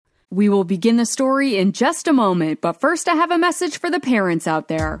We will begin the story in just a moment, but first I have a message for the parents out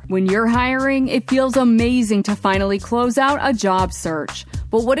there. When you're hiring, it feels amazing to finally close out a job search.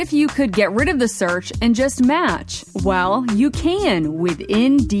 But what if you could get rid of the search and just match? Well, you can with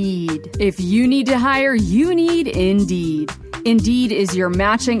Indeed. If you need to hire, you need Indeed. Indeed is your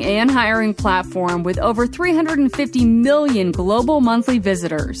matching and hiring platform with over 350 million global monthly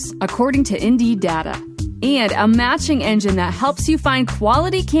visitors, according to Indeed data. And a matching engine that helps you find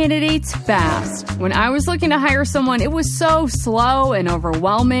quality candidates fast. When I was looking to hire someone, it was so slow and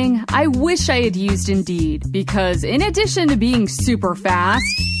overwhelming. I wish I had used Indeed, because in addition to being super fast,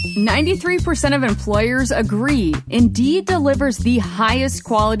 93% of employers agree Indeed delivers the highest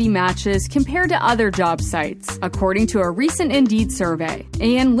quality matches compared to other job sites, according to a recent Indeed survey.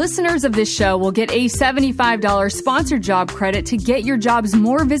 And listeners of this show will get a $75 sponsored job credit to get your jobs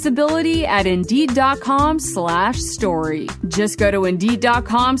more visibility at Indeed.com/story. Just go to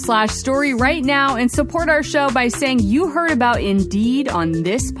Indeed.com/story right now and support our show by saying you heard about Indeed on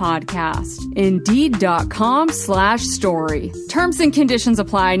this podcast. Indeed.com/story. Terms and conditions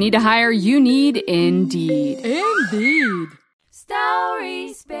apply. Need to hire? You need Indeed. Indeed.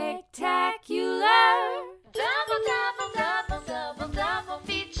 Story Spectacular. Double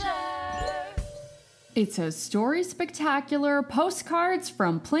feature. It's a Story Spectacular Postcards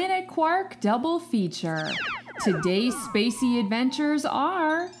from Planet Quark double feature. Today's spacey adventures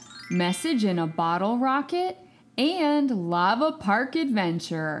are Message in a Bottle Rocket and Lava Park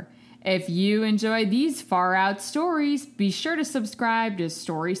Adventure. If you enjoy these far-out stories, be sure to subscribe to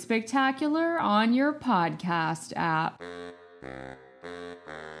Story Spectacular on your podcast app.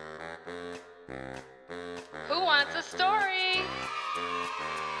 Who wants a story?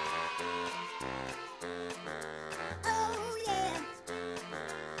 Oh, yeah.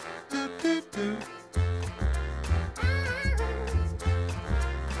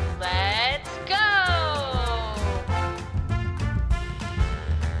 Let's go!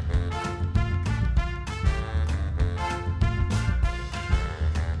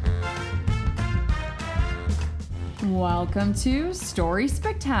 Welcome to Story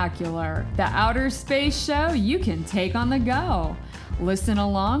Spectacular, the outer space show you can take on the go. Listen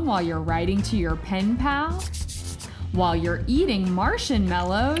along while you're writing to your pen pal, while you're eating Martian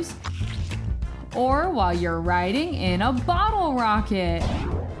mellows, or while you're riding in a bottle rocket.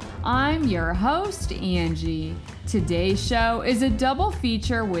 I'm your host, Angie. Today's show is a double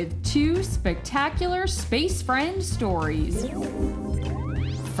feature with two spectacular space friend stories.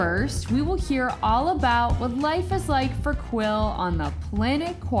 First, we will hear all about what life is like for Quil on the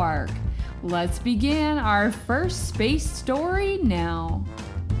planet Quark. Let's begin our first space story now.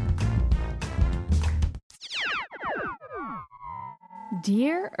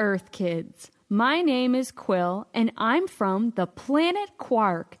 Dear Earth kids, my name is Quil and I'm from the planet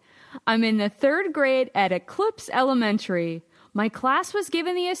Quark. I'm in the 3rd grade at Eclipse Elementary. My class was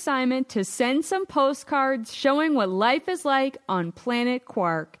given the assignment to send some postcards showing what life is like on planet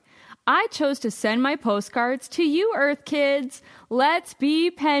Quark. I chose to send my postcards to you, Earth kids. Let's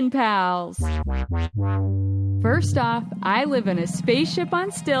be pen pals. First off, I live in a spaceship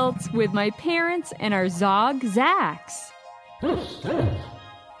on stilts with my parents and our Zog Zax.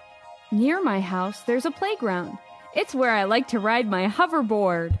 Near my house, there's a playground. It's where I like to ride my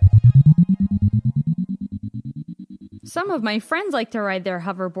hoverboard. Some of my friends like to ride their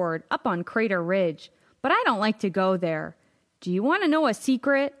hoverboard up on Crater Ridge, but I don't like to go there. Do you want to know a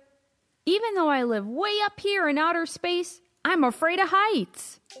secret? Even though I live way up here in outer space, I'm afraid of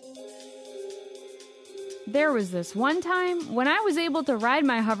heights. There was this one time when I was able to ride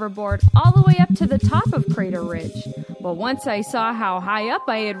my hoverboard all the way up to the top of Crater Ridge. But once I saw how high up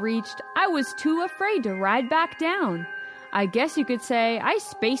I had reached, I was too afraid to ride back down. I guess you could say I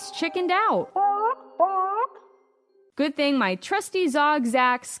space chickened out. Good thing my trusty Zog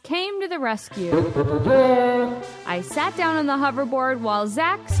Zax came to the rescue. I sat down on the hoverboard while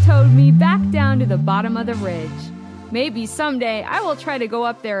Zax towed me back down to the bottom of the ridge. Maybe someday I will try to go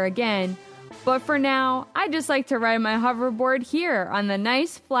up there again, but for now, I just like to ride my hoverboard here on the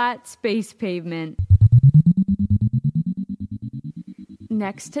nice flat space pavement.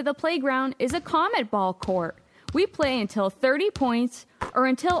 Next to the playground is a comet ball court. We play until 30 points or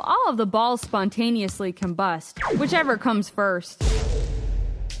until all of the balls spontaneously combust, whichever comes first.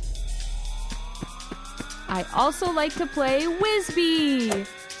 I also like to play Whizbee.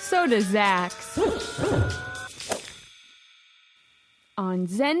 So does Zax. On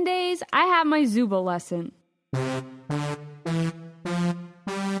Zen days, I have my Zuba lesson.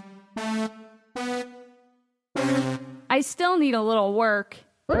 I still need a little work.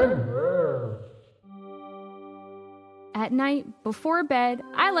 At night, before bed,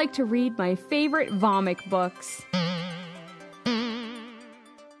 I like to read my favorite vomit books.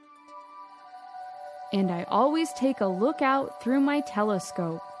 And I always take a look out through my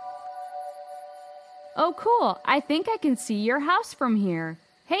telescope. Oh, cool. I think I can see your house from here.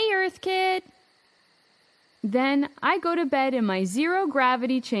 Hey, Earth Kid. Then I go to bed in my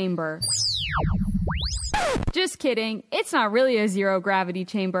zero-gravity chamber. Just kidding. It's not really a zero-gravity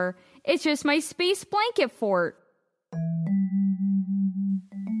chamber. It's just my space blanket fort.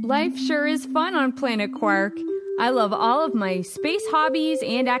 Life sure is fun on Planet Quark. I love all of my space hobbies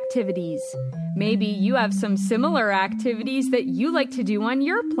and activities. Maybe you have some similar activities that you like to do on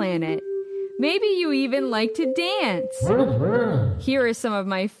your planet. Maybe you even like to dance. Here is some of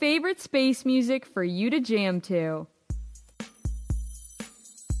my favorite space music for you to jam to.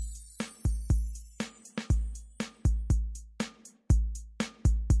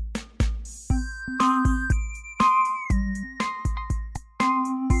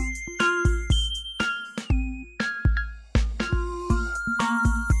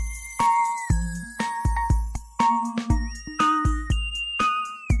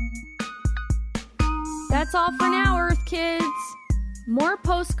 That's all for now, Earth Kids. More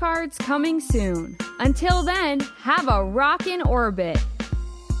postcards coming soon. Until then, have a rockin' orbit.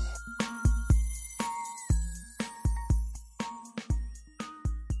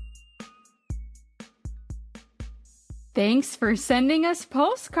 Thanks for sending us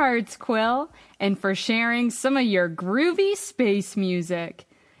postcards, Quil, and for sharing some of your groovy space music.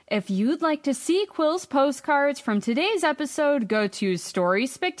 If you'd like to see Quil's postcards from today's episode, go to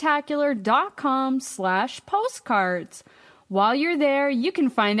storyspectacular.com/postcards. While you're there, you can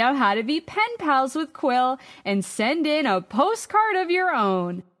find out how to be pen pals with Quil and send in a postcard of your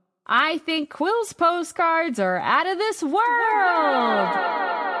own. I think Quil's postcards are out of this world!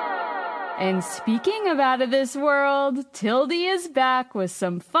 And speaking of out of this world, Tildy is back with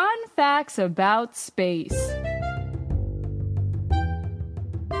some fun facts about space.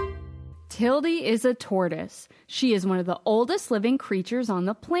 Tildy is a tortoise. She is one of the oldest living creatures on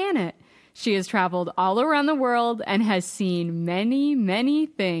the planet. She has traveled all around the world and has seen many, many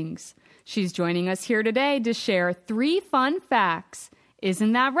things. She's joining us here today to share 3 fun facts.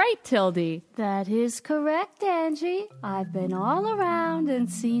 Isn't that right, Tildy? That is correct, Angie. I've been all around and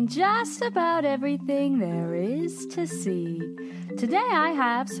seen just about everything there is to see. Today I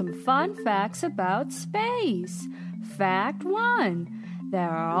have some fun facts about space. Fact 1. There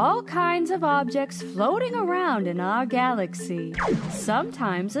are all kinds of objects floating around in our galaxy.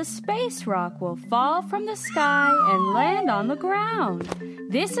 Sometimes a space rock will fall from the sky and land on the ground.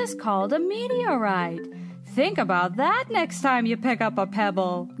 This is called a meteorite. Think about that next time you pick up a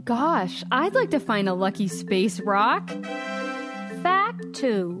pebble. Gosh, I'd like to find a lucky space rock. Fact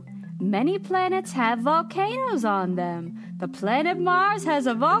 2. Many planets have volcanoes on them. The planet Mars has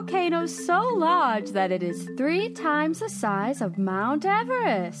a volcano so large that it is 3 times the size of Mount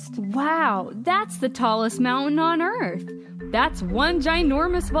Everest. Wow, that's the tallest mountain on Earth. That's one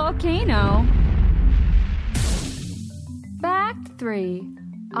ginormous volcano. Fact 3.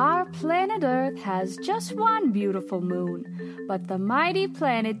 Our planet Earth has just one beautiful moon, but the mighty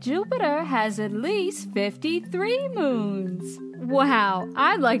planet Jupiter has at least 53 moons. Wow,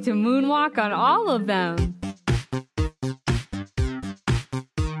 I'd like to moonwalk on all of them.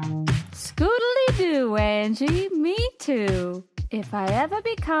 Scoodly-doo, Angie, me too. If I ever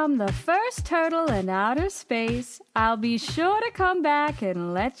become the first turtle in outer space, I'll be sure to come back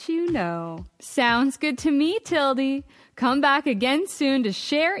and let you know. Sounds good to me, Tildy. Come back again soon to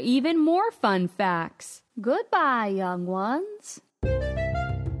share even more fun facts. Goodbye, young ones.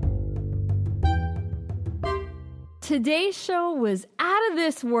 Today's show was out of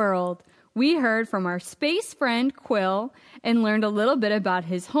this world. We heard from our space friend Quil and learned a little bit about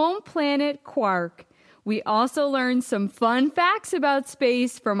his home planet, Quark. We also learned some fun facts about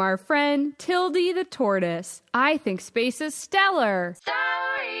space from our friend Tildy the tortoise. I think space is stellar.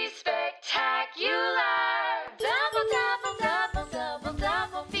 Story spectacular. Double, double, double, double,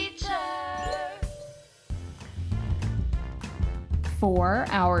 double feature. For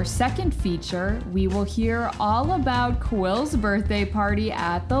our second feature, we will hear all about Quil's birthday party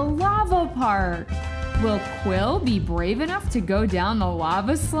at the lava park. Will Quil be brave enough to go down the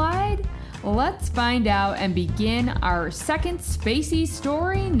lava slide? Let's find out and begin our second spacey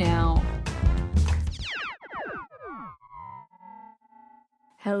story now.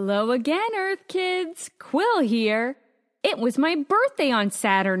 Hello again, Earth Kids. Quil here. It was my birthday on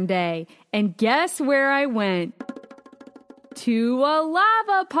Saturn Day, and guess where I went? To a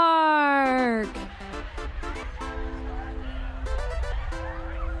lava park!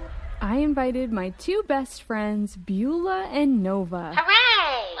 I invited my two best friends, Beulah and Nova.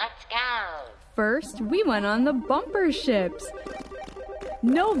 Hooray! Let's go. First, we went on the bumper ships.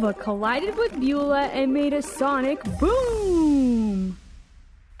 Nova collided with Beulah and made a sonic boom.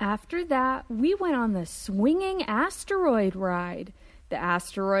 After that, we went on the swinging asteroid ride. The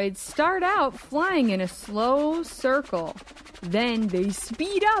asteroids start out flying in a slow circle. Then they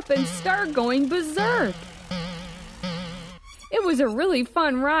speed up and start going berserk. It was a really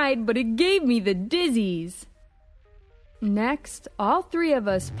fun ride, but it gave me the dizzies. Next, all three of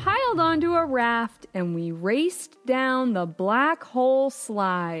us piled onto a raft and we raced down the black hole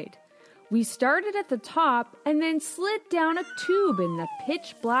slide. We started at the top and then slid down a tube in the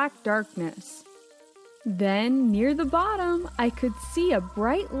pitch black darkness. Then, near the bottom, I could see a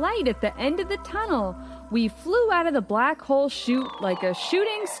bright light at the end of the tunnel. We flew out of the black hole chute like a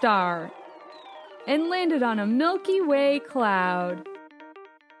shooting star and landed on a Milky Way cloud.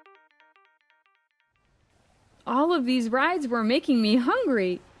 All of these rides were making me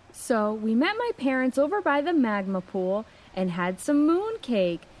hungry, so we met my parents over by the magma pool and had some moon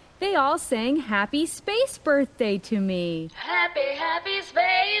cake. They all sang Happy Space Birthday to me. Happy, happy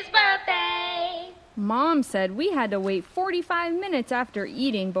space birthday. Mom said we had to wait 45 minutes after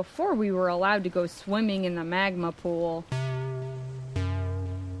eating before we were allowed to go swimming in the magma pool.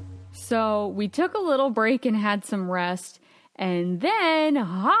 So we took a little break and had some rest, and then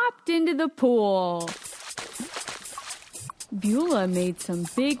hopped into the pool. Beulah made some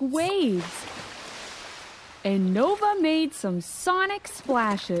big waves, and Nova made some sonic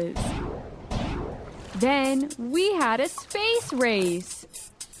splashes. Then we had a space race.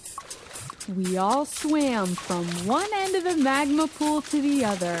 We all swam from one end of the magma pool to the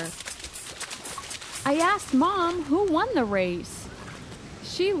other. I asked Mom who won the race.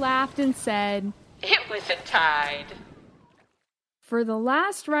 She laughed and said, It was a tide. For the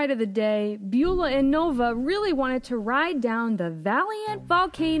last ride of the day, Beulah and Nova really wanted to ride down the Valiant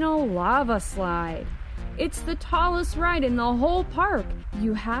Volcano Lava Slide. It's the tallest ride in the whole park.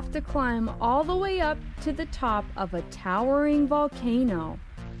 You have to climb all the way up to the top of a towering volcano.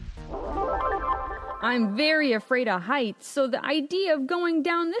 I'm very afraid of heights, so the idea of going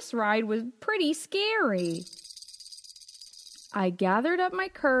down this ride was pretty scary. I gathered up my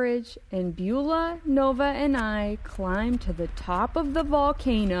courage, and Beulah, Nova, and I climbed to the top of the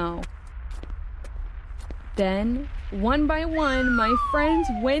volcano. Then, one by one, my friends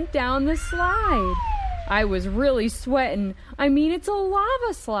went down the slide. I was really sweating. I mean, it's a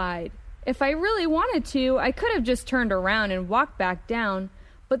lava slide. If I really wanted to, I could have just turned around and walked back down.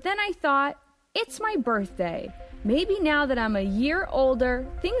 But then I thought, it's my birthday. Maybe now that I'm a year older,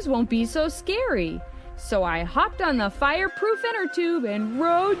 things won't be so scary. So I hopped on the fireproof inner tube and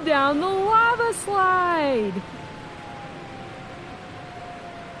rode down the lava slide.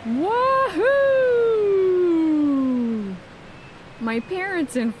 Woohoo! My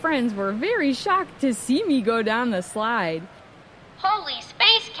parents and friends were very shocked to see me go down the slide. Holy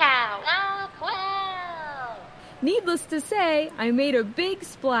space cow. Oh, Quil. Needless to say, I made a big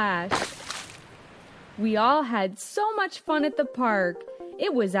splash. We all had so much fun at the park.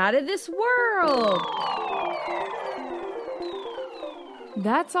 It was out of this world.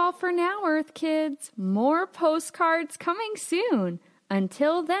 That's all for now, Earth Kids. More postcards coming soon.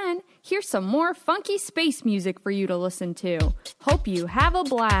 Until then, here's some more funky space music for you to listen to. Hope you have a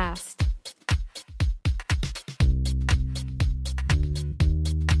blast.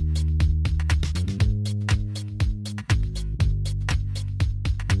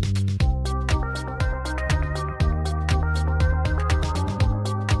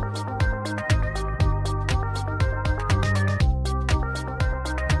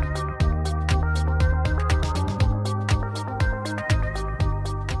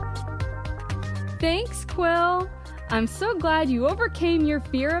 Thanks, Quil. I'm so glad you overcame your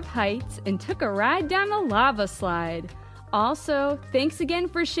fear of heights and took a ride down the lava slide. Also, thanks again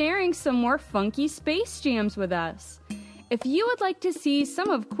for sharing some more funky space jams with us. If you would like to see some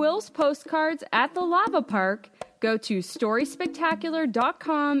of Quil's postcards at the lava park, go to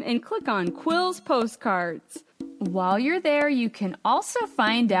storyspectacular.com and click on Quil's postcards. While you're there, you can also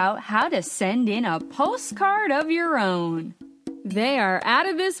find out how to send in a postcard of your own. They are out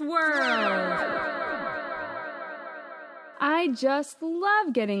of this world. I just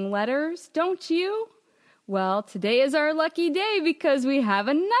love getting letters, don't you? Well, today is our lucky day because we have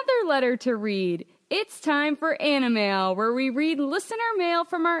another letter to read. It's time for Animail, where we read listener mail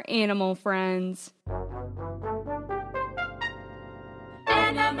from our animal friends.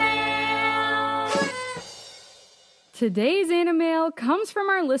 Animail! Today's Animail comes from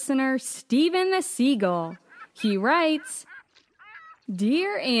our listener, Stephen the Seagull. He writes,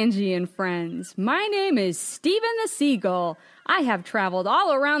 Dear Angie and friends, my name is Stephen the Seagull. I have traveled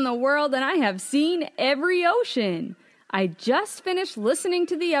all around the world and I have seen every ocean. I just finished listening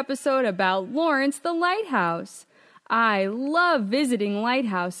to the episode about Lawrence the Lighthouse. I love visiting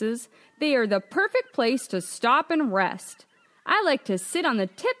lighthouses. They are the perfect place to stop and rest. I like to sit on the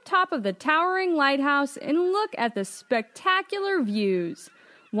tip-top of the towering lighthouse and look at the spectacular views.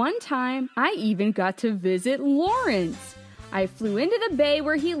 One time, I even got to visit Lawrence. I flew into the bay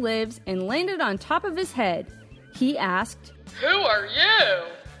where he lives and landed on top of his head. He asked, Who are you?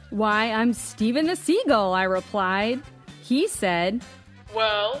 Why, I'm Stephen the Seagull, I replied. He said,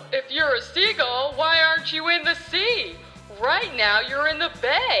 Well, if you're a seagull, why aren't you in the sea? Right now you're in the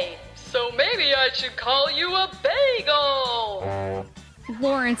bay, so maybe I should call you a bagel.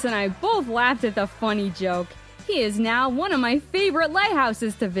 Lawrence and I both laughed at the funny joke. He is now one of my favorite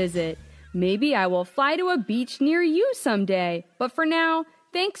lighthouses to visit. Maybe I will fly to a beach near you someday. But for now,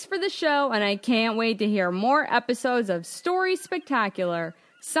 thanks for the show, and I can't wait to hear more episodes of Story Spectacular.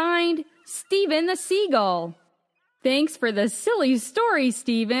 Signed, Stephen the Seagull. Thanks for the silly story,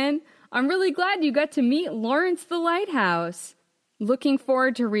 Stephen. I'm really glad you got to meet Lawrence the Lighthouse. Looking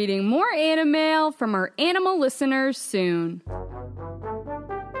forward to reading more animail from our animal listeners soon.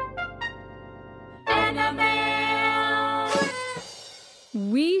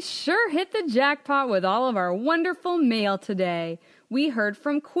 We sure hit the jackpot with all of our wonderful mail today. We heard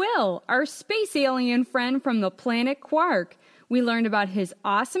from Quil, our space alien friend from the planet Quark. We learned about his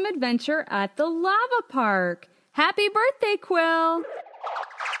awesome adventure at the lava park. Happy birthday, Quil!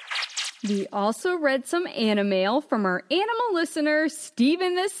 We also read some animail from our animal listener,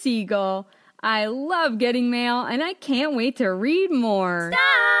 Stephen the Seagull. I love getting mail, and I can't wait to read more.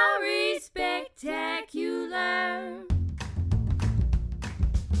 Story Spectacular.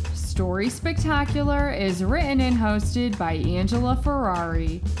 Story Spectacular is written and hosted by Angela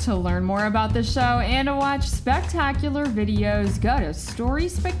Ferrari. To learn more about the show and to watch spectacular videos, go to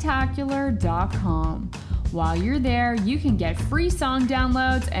StorySpectacular.com. While you're there, you can get free song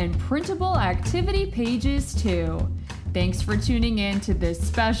downloads and printable activity pages too. Thanks for tuning in to this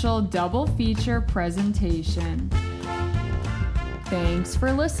special double feature presentation. Thanks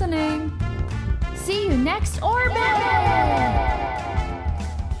for listening. See you next orbit!